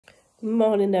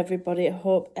Morning, everybody. I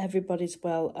hope everybody's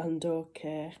well and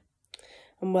okay.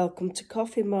 And welcome to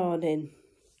Coffee Morning.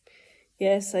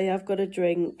 Yes, I have got a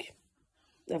drink.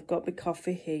 I've got my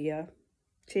coffee here.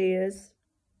 Cheers.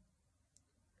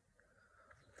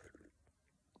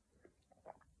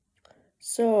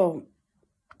 So,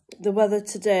 the weather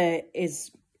today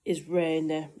is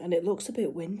rainy and it looks a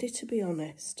bit windy, to be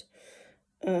honest.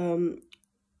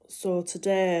 So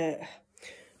today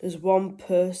there's one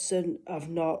person I've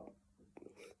not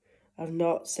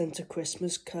sent a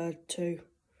Christmas card to.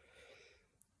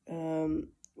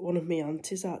 One of my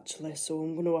aunties actually, so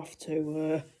I'm gonna have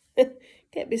to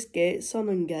get my skates on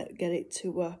and get it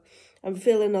to her. I'm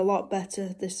feeling a lot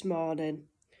better this morning.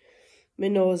 My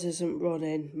nose isn't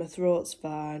running, my throat's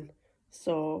fine,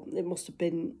 so it must have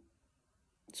been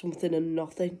something and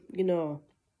nothing, you know.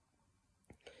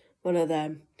 One of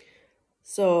them.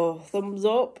 So, thumbs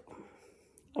up.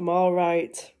 I'm all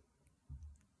right.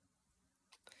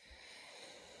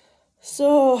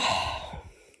 So,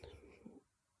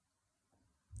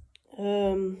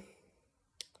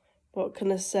 what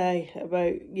can I say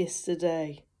about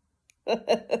yesterday?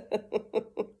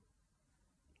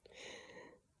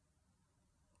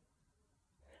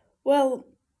 Well,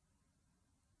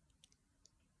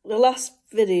 the last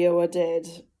video I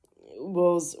did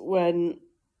was when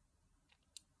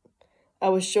I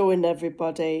was showing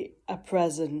everybody a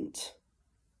present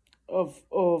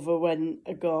over when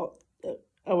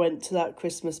I went to that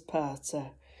Christmas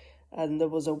party, and there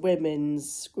was a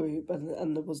women's group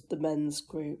and there was the men's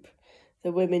group.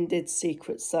 The women did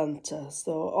Secret Santa,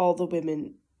 so all the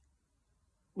women,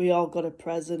 we all got a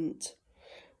present,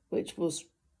 which was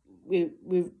we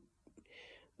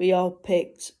all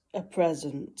picked a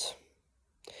present.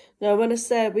 Now, when I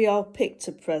say we all picked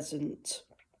a present,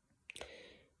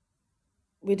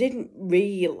 we didn't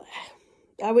really.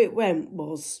 How it went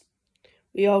was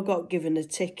we all got given a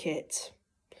ticket,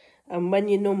 and when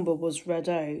your number was read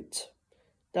out,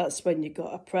 that's when you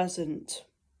got a present.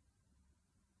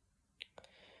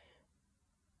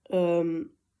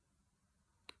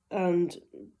 And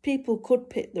people could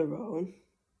pick their own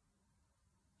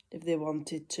if they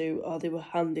wanted to, or they were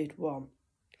handed one.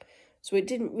 So it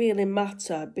didn't really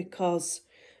matter because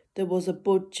there was a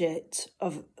budget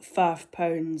of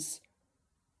 £5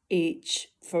 each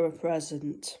for a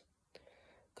present.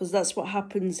 Because that's what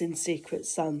happens in Secret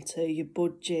Santa. You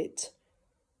budget,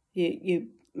 you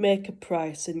make a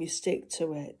price and you stick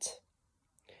to it.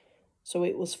 So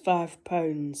it was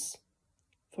 £5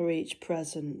 for each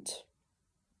present.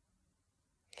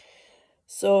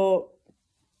 So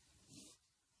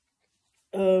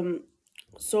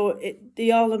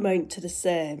they all amount to the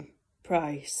same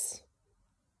price.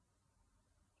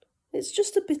 It's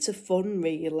just a bit of fun,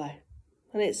 really,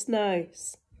 and it's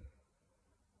nice.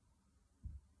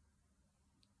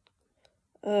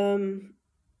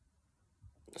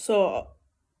 So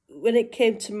when it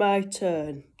came to my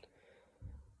turn,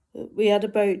 we had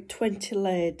about 20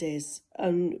 ladies,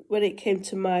 and when it came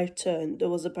to my turn, there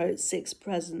was about 6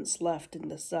 presents left in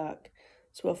the sack.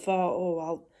 So I thought,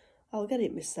 oh, I'll get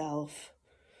it myself.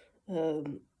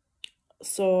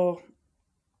 So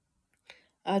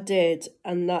I did,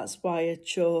 and that's why I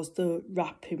chose the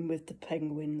wrapping with the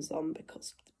penguins on,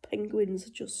 because the penguins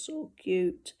are just so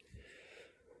cute.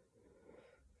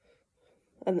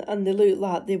 And they looked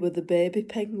like they were the baby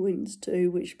penguins too,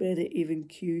 which made it even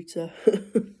cuter.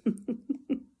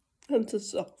 And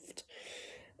soft.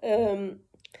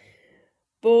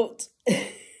 But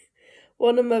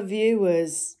one of my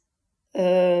viewers,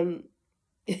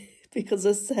 because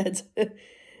I said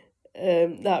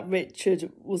that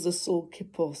Richard was a sulky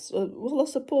puss. Well, I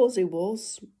suppose he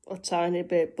was a tiny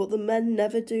bit, but the men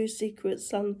never do Secret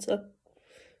Santa.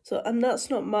 So, and that's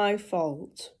not my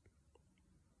fault.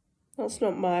 That's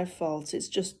not my fault. It's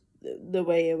just the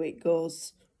way how it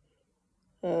goes.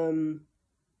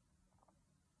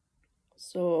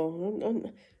 So,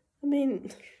 I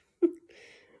mean,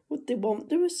 would they want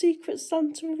to do a Secret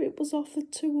Santa if it was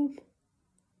offered to them?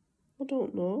 I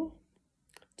don't know,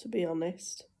 to be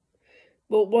honest.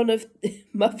 But one of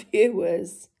my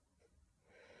viewers,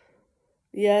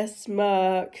 yes,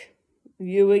 Mark,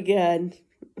 you again,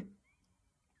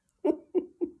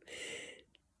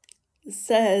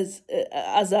 says,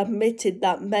 has admitted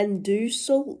that men do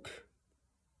sulk.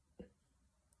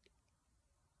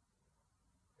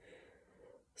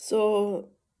 So,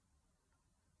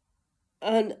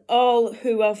 and all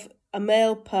who have a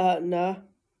male partner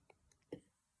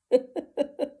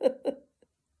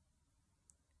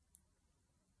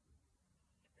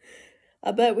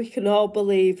I bet we can all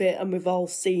believe it, and we've all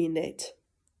seen it.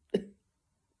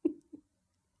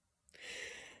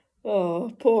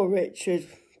 Oh, poor Richard.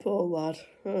 Poor lad.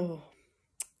 Oh.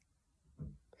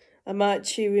 I might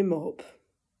cheer him up.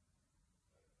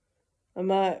 I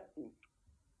might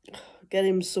get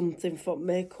him something for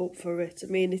make up for it.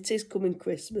 I mean, it is coming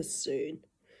Christmas soon.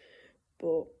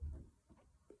 But,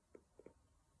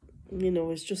 you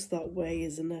know, it's just that way,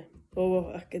 isn't it?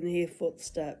 Oh, I can hear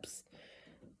footsteps.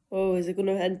 Oh, is he going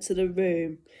to enter the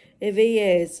room? If he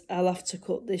is, I'll have to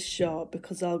cut this short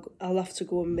because I'll have to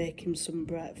go and make him some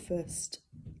breakfast.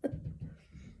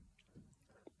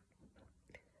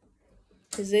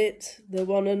 Is it the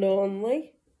one and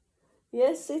only?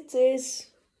 Yes, it is.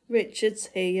 Richard's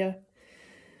here.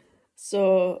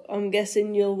 So I'm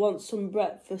guessing you'll want some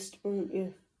breakfast, won't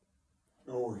you?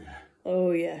 Oh, yeah.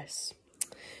 Oh, yes.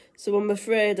 So I'm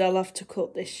afraid I'll have to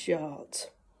cut this short.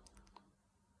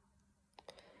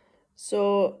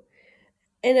 So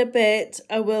in a bit,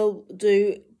 I will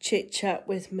do chit chat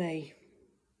with me.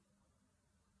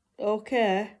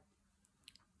 Okay.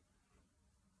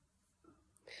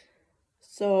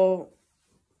 So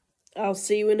I'll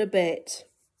see you in a bit.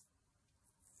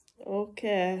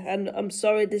 Okay. And I'm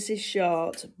sorry this is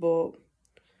short, but...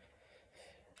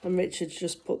 And Richard's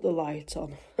just put the light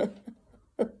on.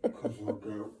 Because I'll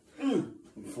go and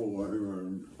fall over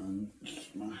and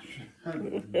smash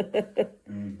down.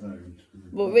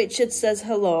 But Richard says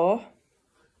hello.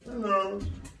 Hello.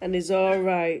 And he's all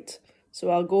right. So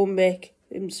I'll go and make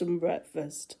him some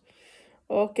breakfast.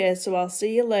 Okay, so I'll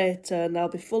see you later and I'll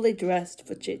be fully dressed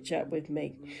for chit chat with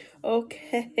me.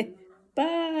 Okay,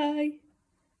 bye.